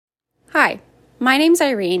Hi, my name's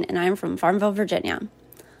Irene, and I'm from Farmville, Virginia.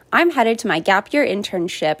 I'm headed to my gap year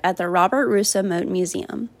internship at the Robert Russo Moat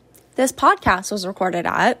Museum. This podcast was recorded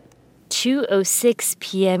at 2:06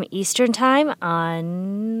 p.m. Eastern Time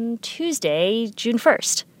on Tuesday, June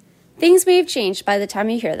 1st. Things may have changed by the time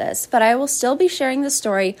you hear this, but I will still be sharing the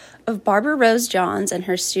story of Barbara Rose Johns and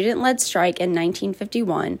her student-led strike in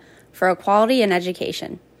 1951 for equality in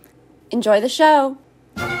education. Enjoy the show!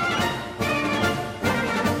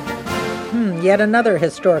 Yet another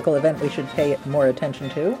historical event we should pay more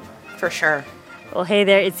attention to. For sure. Well, hey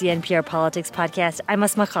there, it's the NPR Politics Podcast. I'm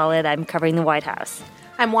Asma Khalid. I'm covering the White House.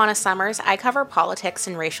 I'm Juana Summers. I cover politics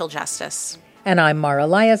and racial justice. And I'm Mara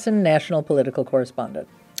Liasson, national political correspondent.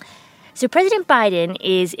 So President Biden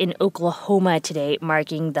is in Oklahoma today,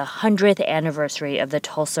 marking the 100th anniversary of the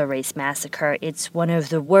Tulsa race massacre. It's one of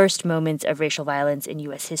the worst moments of racial violence in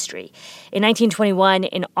U.S. history. In 1921,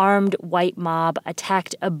 an armed white mob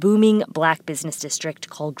attacked a booming black business district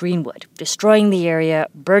called Greenwood, destroying the area,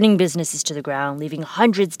 burning businesses to the ground, leaving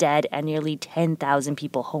hundreds dead and nearly 10,000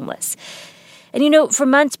 people homeless. And, for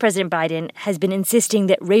months, President Biden has been insisting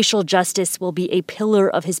that racial justice will be a pillar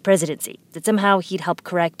of his presidency, that somehow he'd help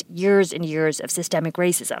correct years and years of systemic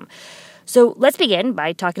racism. So let's begin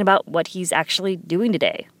by talking about what he's actually doing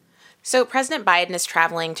today. So President Biden is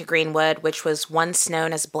traveling to Greenwood, which was once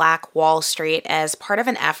known as Black Wall Street, as part of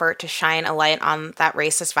an effort to shine a light on that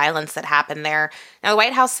racist violence that happened there. Now, the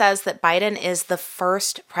White House says that Biden is the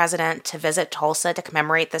first president to visit Tulsa to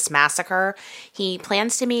commemorate this massacre. He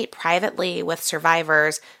plans to meet privately with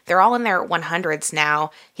survivors. They're all in their 100s now.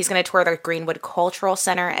 He's going to tour the Greenwood Cultural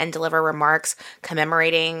Center and deliver remarks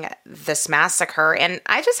commemorating this massacre. And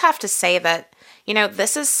I just have to say that,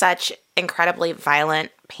 this is such incredibly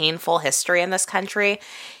violent, painful history in this country.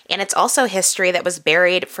 And it's also history that was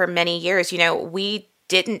buried for many years. We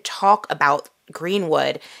didn't talk about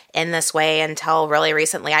Greenwood in this way until really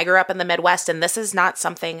recently. I grew up in the Midwest, and this is not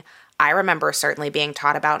something I remember certainly being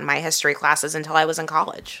taught about in my history classes until I was in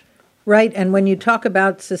college. Right. And when you talk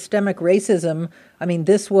about systemic racism,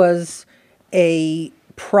 this was a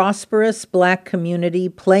prosperous black community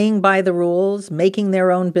playing by the rules, making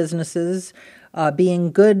their own businesses,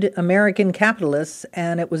 being good American capitalists,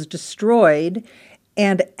 and it was destroyed.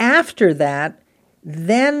 And after that,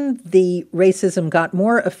 then the racism got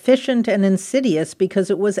more efficient and insidious because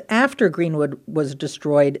it was after Greenwood was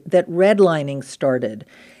destroyed that redlining started.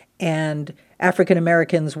 And African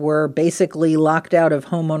Americans were basically locked out of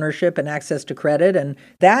home ownership and access to credit. And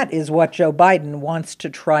that is what Joe Biden wants to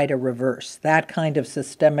try to reverse, that kind of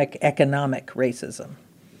systemic economic racism.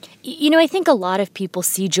 I think a lot of people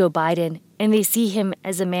see Joe Biden and they see him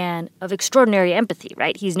as a man of extraordinary empathy,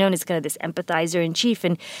 right? He's known as kind of this empathizer in chief,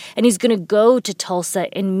 and he's going to go to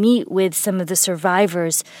Tulsa and meet with some of the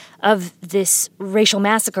survivors of this racial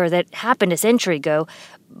massacre that happened a century ago.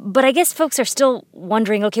 But I guess folks are still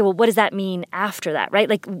wondering, okay, well, what does that mean after that, right?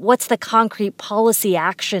 Like, what's the concrete policy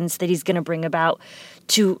actions that he's going to bring about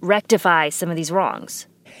to rectify some of these wrongs?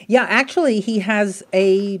 Yeah, actually, he has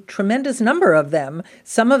a tremendous number of them.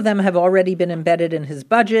 Some of them have already been embedded in his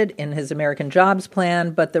budget, in his American Jobs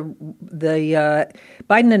Plan, but the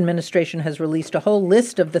Biden administration has released a whole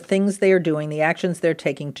list of the things they are doing, the actions they're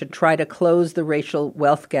taking to try to close the racial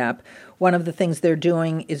wealth gap. One of the things they're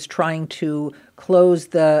doing is trying to close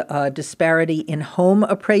the disparity in home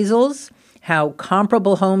appraisals, how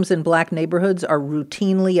comparable homes in black neighborhoods are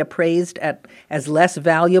routinely appraised as less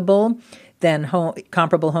valuable than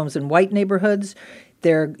comparable homes in white neighborhoods.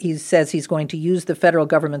 He says he's going to use the federal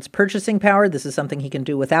government's purchasing power. This is something he can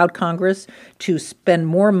do without Congress, to spend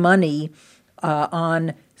more money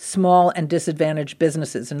on small and disadvantaged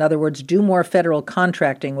businesses. In other words, do more federal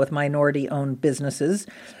contracting with minority-owned businesses.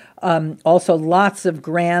 Also, lots of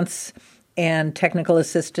grants and technical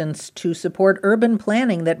assistance to support urban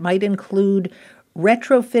planning that might include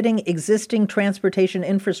retrofitting existing transportation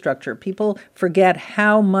infrastructure. People forget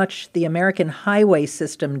how much the American highway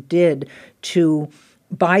system did to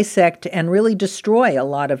bisect and really destroy a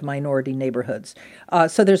lot of minority neighborhoods.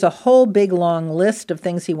 So there's a whole big long list of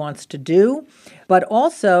things he wants to do. But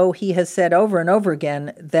also he has said over and over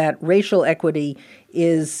again that racial equity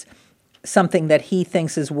is something that he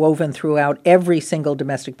thinks is woven throughout every single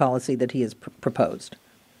domestic policy that he has proposed.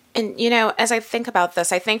 And, as I think about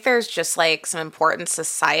this, I think there's just some important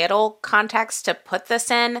societal context to put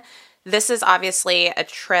this in. This is obviously a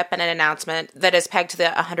trip and an announcement that is pegged to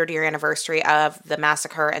the 100-year anniversary of the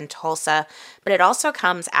massacre in Tulsa, but it also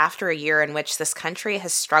comes after a year in which this country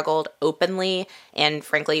has struggled openly and,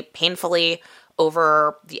 frankly, painfully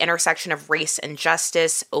over the intersection of race and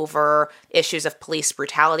justice, over issues of police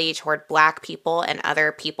brutality toward Black people and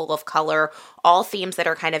other people of color, all themes that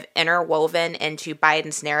are kind of interwoven into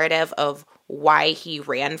Biden's narrative of why he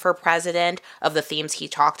ran for president, of the themes he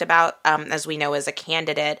talked about, as we know, as a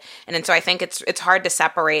candidate. And so I think it's hard to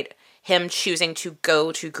separate him choosing to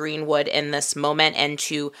go to Greenwood in this moment and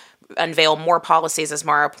to unveil more policies, as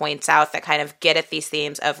Mara points out, that kind of get at these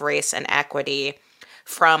themes of race and equity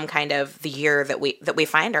from kind of the year that we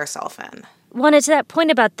find ourselves in. Well, to that point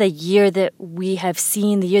about the year that we have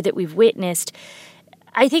seen, the year that we've witnessed,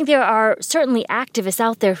 I think there are certainly activists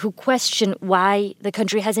out there who question why the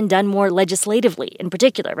country hasn't done more legislatively in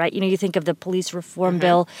particular, right? You think of the police reform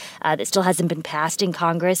bill that still hasn't been passed in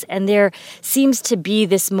Congress, and there seems to be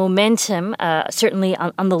this momentum, certainly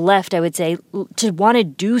on the left, I would say, to want to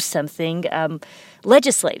do something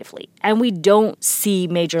legislatively. And we don't see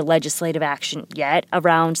major legislative action yet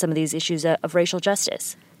around some of these issues of racial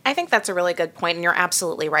justice. I think that's a really good point, and you're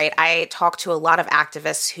absolutely right. I talk to a lot of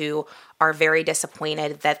activists who are very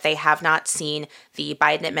disappointed that they have not seen the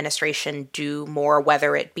Biden administration do more,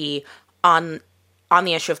 whether it be on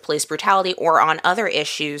the issue of police brutality or on other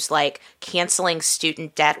issues like canceling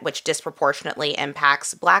student debt, which disproportionately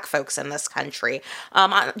impacts Black folks in this country.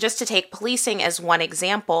 Just to take policing as one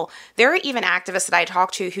example, there are even activists that I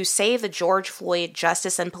talk to who say the George Floyd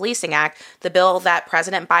Justice and Policing Act, the bill that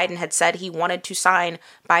President Biden had said he wanted to sign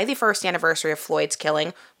by the first anniversary of Floyd's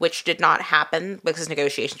killing, which did not happen because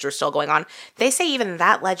negotiations were still going on, they say even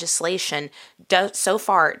that legislation so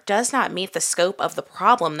far does not meet the scope of the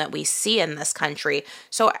problem that we see in this country.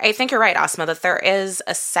 So I think you're right, Asma, that there is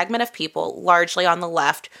a segment of people, largely on the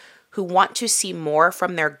left, who want to see more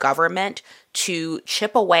from their government to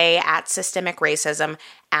chip away at systemic racism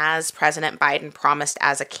as President Biden promised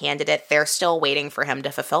as a candidate. They're still waiting for him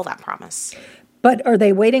to fulfill that promise. But are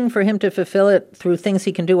they waiting for him to fulfill it through things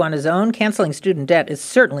he can do on his own? Canceling student debt is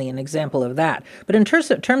certainly an example of that. But in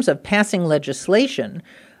terms of passing legislation,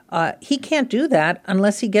 he can't do that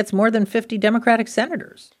unless he gets more than 50 Democratic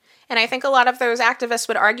senators. And I think a lot of those activists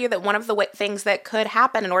would argue that one of the things that could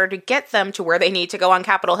happen in order to get them to where they need to go on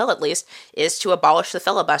Capitol Hill, at least, is to abolish the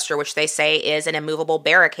filibuster, which they say is an immovable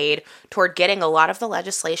barricade toward getting a lot of the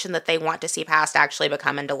legislation that they want to see passed actually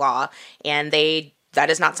become into law. And that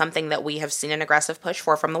is not something that we have seen an aggressive push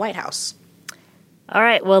for from the White House. All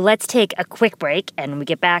right, well, let's take a quick break, and when we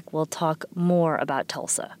get back, we'll talk more about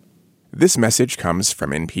Tulsa. This message comes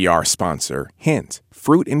from NPR sponsor Hint,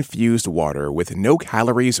 fruit-infused water with no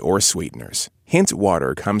calories or sweeteners. Hint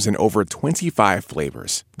water comes in over 25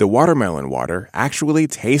 flavors. The watermelon water actually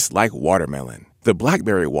tastes like watermelon. The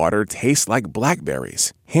blackberry water tastes like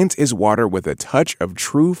blackberries. Hint is water with a touch of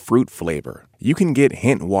true fruit flavor. You can get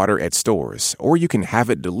Hint water at stores, or you can have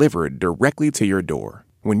it delivered directly to your door.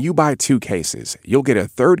 When you buy 2 cases, you'll get a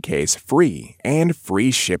 3rd case free and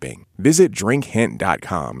free shipping. Visit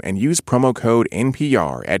drinkhint.com and use promo code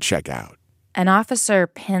NPR at checkout. An officer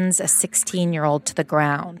pins a 16-year-old to the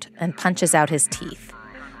ground and punches out his teeth.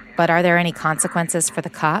 But are there any consequences for the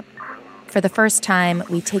cop? For the first time,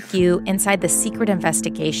 we take you inside the secret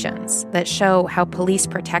investigations that show how police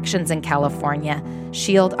protections in California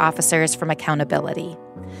shield officers from accountability.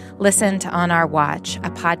 Listen to On Our Watch,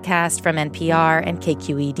 a podcast from NPR and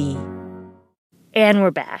KQED. And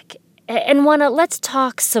we're back. And Juana, let's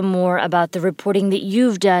talk some more about the reporting that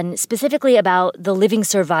you've done, specifically about the living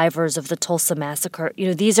survivors of the Tulsa massacre.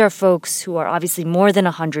 These are folks who are obviously more than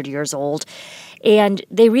 100 years old, and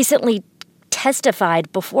they recently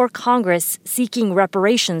testified before Congress seeking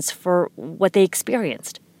reparations for what they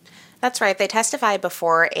experienced. That's right. They testified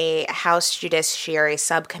before a House Judiciary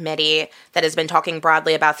subcommittee that has been talking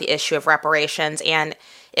broadly about the issue of reparations, and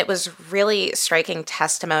it was really striking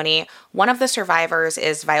testimony. One of the survivors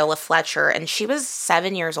is Viola Fletcher, and she was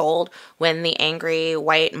 7 years old when the angry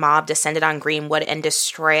white mob descended on Greenwood and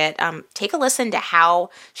destroyed it. Take a listen to how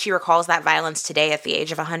she recalls that violence today at the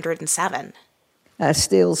age of 107. I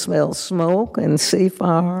still smell smoke and see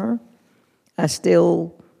fire. I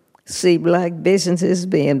still see Black businesses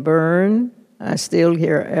being burned. I still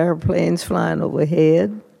hear airplanes flying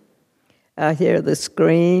overhead. I hear the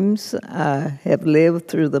screams. I have lived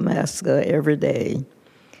through the massacre every day.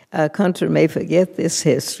 Our country may forget this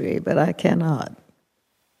history, but I cannot.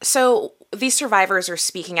 So these survivors are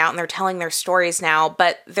speaking out and they're telling their stories now,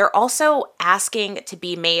 but they're also asking to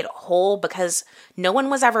be made whole because no one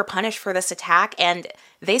was ever punished for this attack, and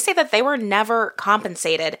they say that they were never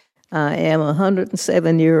compensated. I am a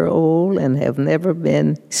 107-year-old and have never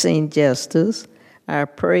been seen justice. I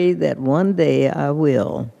pray that one day I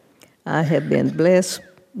will. I have been blessed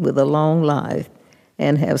with a long life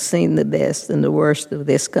and have seen the best and the worst of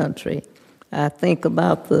this country. I think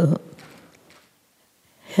about the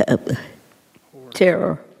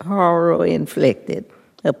horror inflicted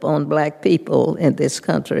upon black people in this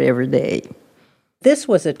country every day. This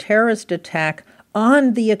was a terrorist attack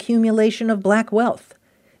on the accumulation of black wealth.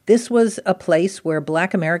 This was a place where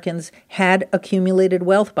black Americans had accumulated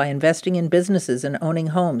wealth by investing in businesses and owning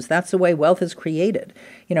homes. That's the way wealth is created.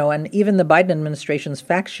 And even the Biden administration's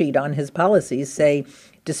fact sheet on his policies say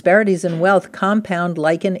disparities in wealth compound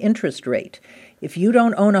like an interest rate. If you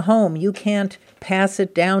don't own a home, you can't pass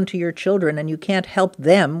it down to your children, and you can't help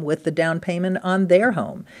them with the down payment on their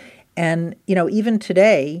home. And, even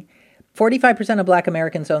today, 45% of black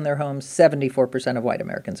Americans own their homes, 74% of white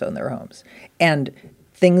Americans own their homes. And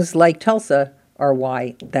things like Tulsa are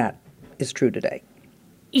why that is true today.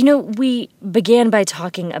 We began by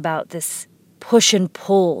talking about this push and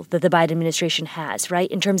pull that the Biden administration has, right,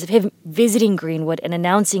 in terms of him visiting Greenwood and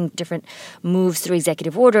announcing different moves through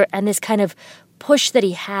executive order, and this kind of push that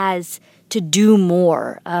he has to do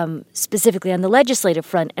more, specifically on the legislative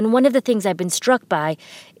front. And one of the things I've been struck by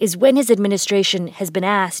is when his administration has been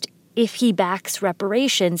asked if he backs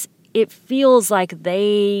reparations, it feels like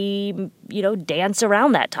they, dance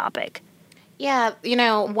around that topic. Yeah,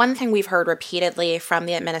 one thing we've heard repeatedly from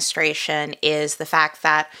the administration is the fact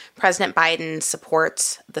that President Biden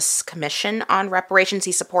supports this commission on reparations.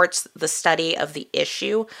 He supports the study of the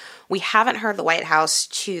issue. We haven't heard the White House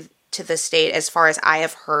to this date, as far as I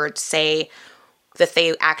have heard, say that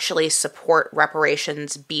they actually support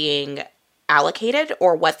reparations being allocated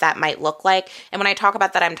or what that might look like. And when I talk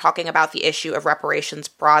about that, I'm talking about the issue of reparations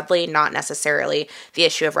broadly, not necessarily the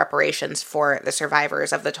issue of reparations for the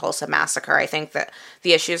survivors of the Tulsa massacre. I think that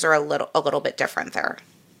the issues are a little bit different there.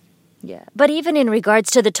 Yeah. But even in regards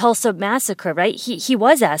to the Tulsa massacre, right, he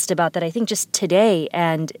was asked about that, I think, just today.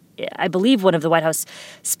 And I believe one of the White House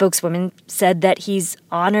spokeswomen said that he's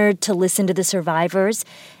honored to listen to the survivors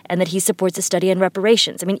and that he supports a study on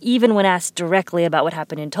reparations. I mean, even when asked directly about what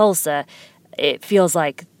happened in Tulsa, it feels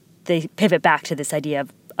like they pivot back to this idea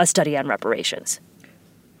of a study on reparations.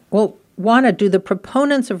 Well, Juana, do the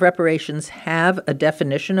proponents of reparations have a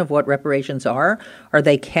definition of what reparations are? Are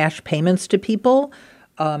they cash payments to people?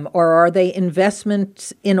 Or are they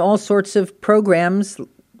investments in all sorts of programs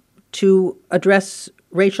to address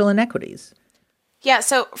racial inequities? Yeah,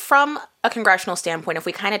 so from a congressional standpoint, if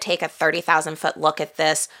we kind of take a 30,000-foot look at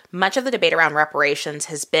this, much of the debate around reparations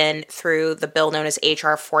has been through the bill known as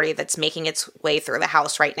H.R. 40 that's making its way through the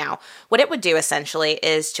House right now. What it would do, essentially,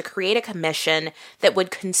 is to create a commission that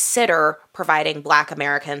would consider providing Black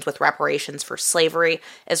Americans with reparations for slavery,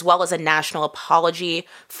 as well as a national apology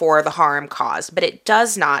for the harm caused. But it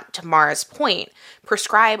does not, to Mara's point,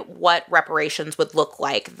 prescribe what reparations would look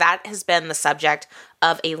like. That has been the subject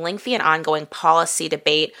of a lengthy and ongoing policy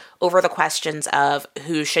debate over the questions of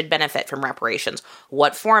who should benefit from reparations,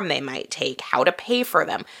 what form they might take, how to pay for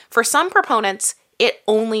them. For some proponents, it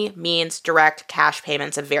only means direct cash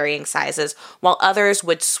payments of varying sizes, while others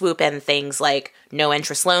would swoop in things like no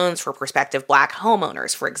interest loans for prospective Black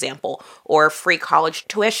homeowners, for example, or free college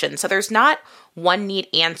tuition. So there's not one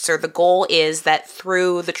neat answer. The goal is that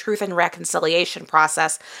through the Truth and Reconciliation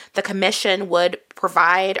process, the commission would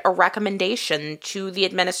provide a recommendation to the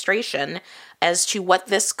administration as to what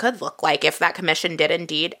this could look like if that commission did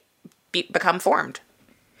indeed become formed.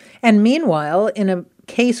 And meanwhile, in a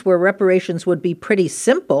case where reparations would be pretty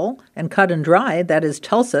simple and cut and dry, that is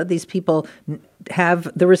Tulsa, these people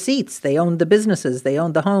have the receipts. They owned the businesses. They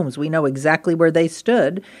owned the homes. We know exactly where they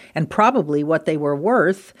stood and probably what they were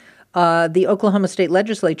worth. The Oklahoma State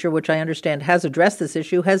Legislature, which I understand has addressed this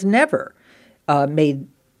issue, has never made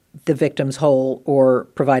the victims whole or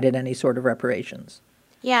provided any sort of reparations.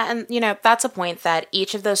 Yeah, and, that's a point that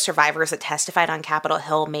each of those survivors that testified on Capitol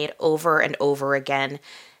Hill made over and over again.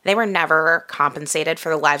 They were never compensated for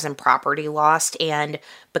the lives and property lost, and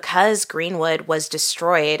because Greenwood was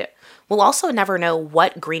destroyed, we'll also never know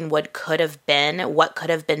what Greenwood could have been, what could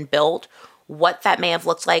have been built, what that may have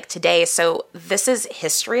looked like today. So this is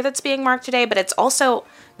history that's being marked today, but it's also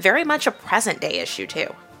very much a present-day issue, too.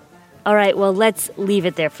 All right, well, let's leave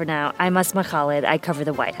it there for now. I'm Asma Khalid. I cover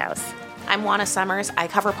the White House. I'm Juana Summers. I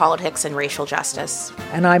cover politics and racial justice.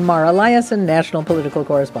 And I'm Mara Eliason, national political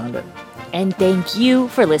correspondent. And thank you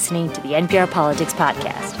for listening to the NPR Politics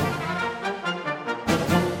Podcast.